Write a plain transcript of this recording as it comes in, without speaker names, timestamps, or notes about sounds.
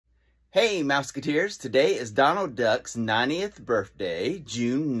Hey Mouseketeers, today is Donald Duck's 90th birthday,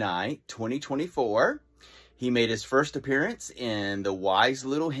 June 9th, 2024. He made his first appearance in The Wise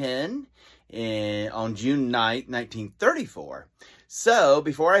Little Hen on June 9th, 1934. So,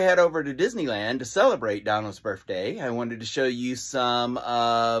 before I head over to Disneyland to celebrate Donald's birthday, I wanted to show you some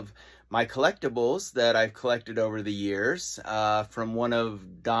of my collectibles that I've collected over the years from one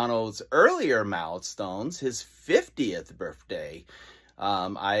of Donald's earlier milestones, his 50th birthday.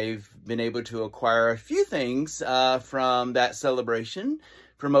 I've been able to acquire a few things from that celebration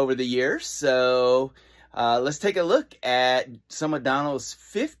from over the years. So let's take a look at some of Donald's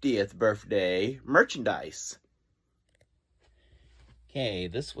 50th birthday merchandise. Okay,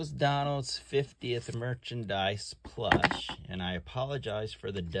 this was Donald's 50th merchandise plush, and I apologize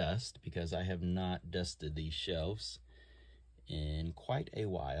for the dust because I have not dusted these shelves in quite a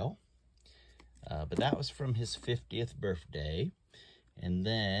while. But that was from his 50th birthday. And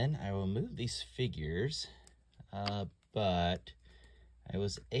then I will move these figures, but I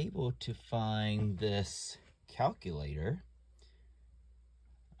was able to find this calculator,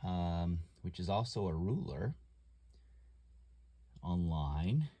 which is also a ruler,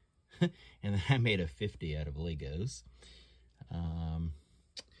 online. And then I made a 50 out of Legos.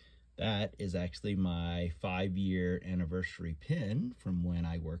 That is actually my 5-year anniversary pin from when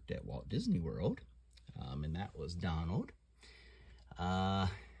I worked at Walt Disney World, and that was Donald.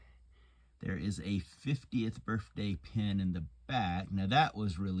 There is a 50th birthday pin in the back. Now that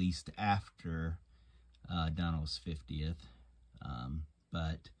was released after Donald's 50th,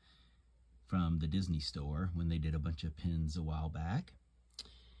 but from the Disney store when they did a bunch of pins a while back.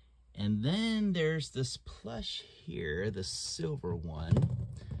 And then there's this plush here, the silver one,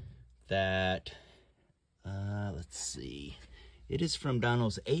 that, let's see, it is from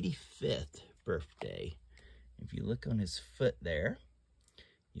Donald's 85th birthday. If you look on his foot there,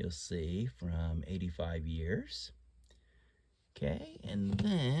 you'll see from 85 years. Okay, and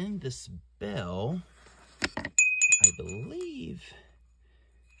then this bell, I believe,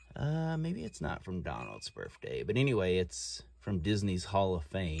 maybe it's not from Donald's birthday, but anyway, it's from Disney's Hall of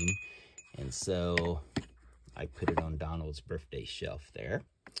Fame, and so I put it on Donald's birthday shelf there.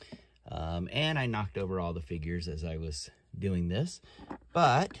 And I knocked over all the figures as I was doing this,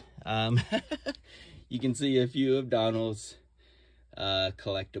 but you can see a few of Donald's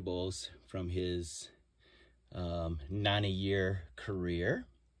collectibles from his 90-year career,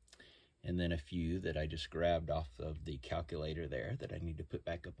 and then a few that I just grabbed off of the calculator there that I need to put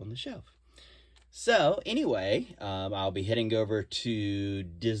back up on the shelf. So anyway, I'll be heading over to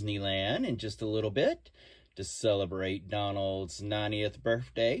Disneyland in just a little bit to celebrate Donald's 90th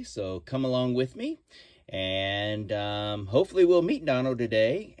birthday, so come along with me. And hopefully we'll meet Donald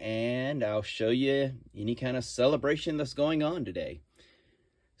today, and I'll show you any kind of celebration that's going on today.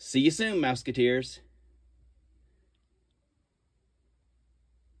 See you soon, Mouseketeers.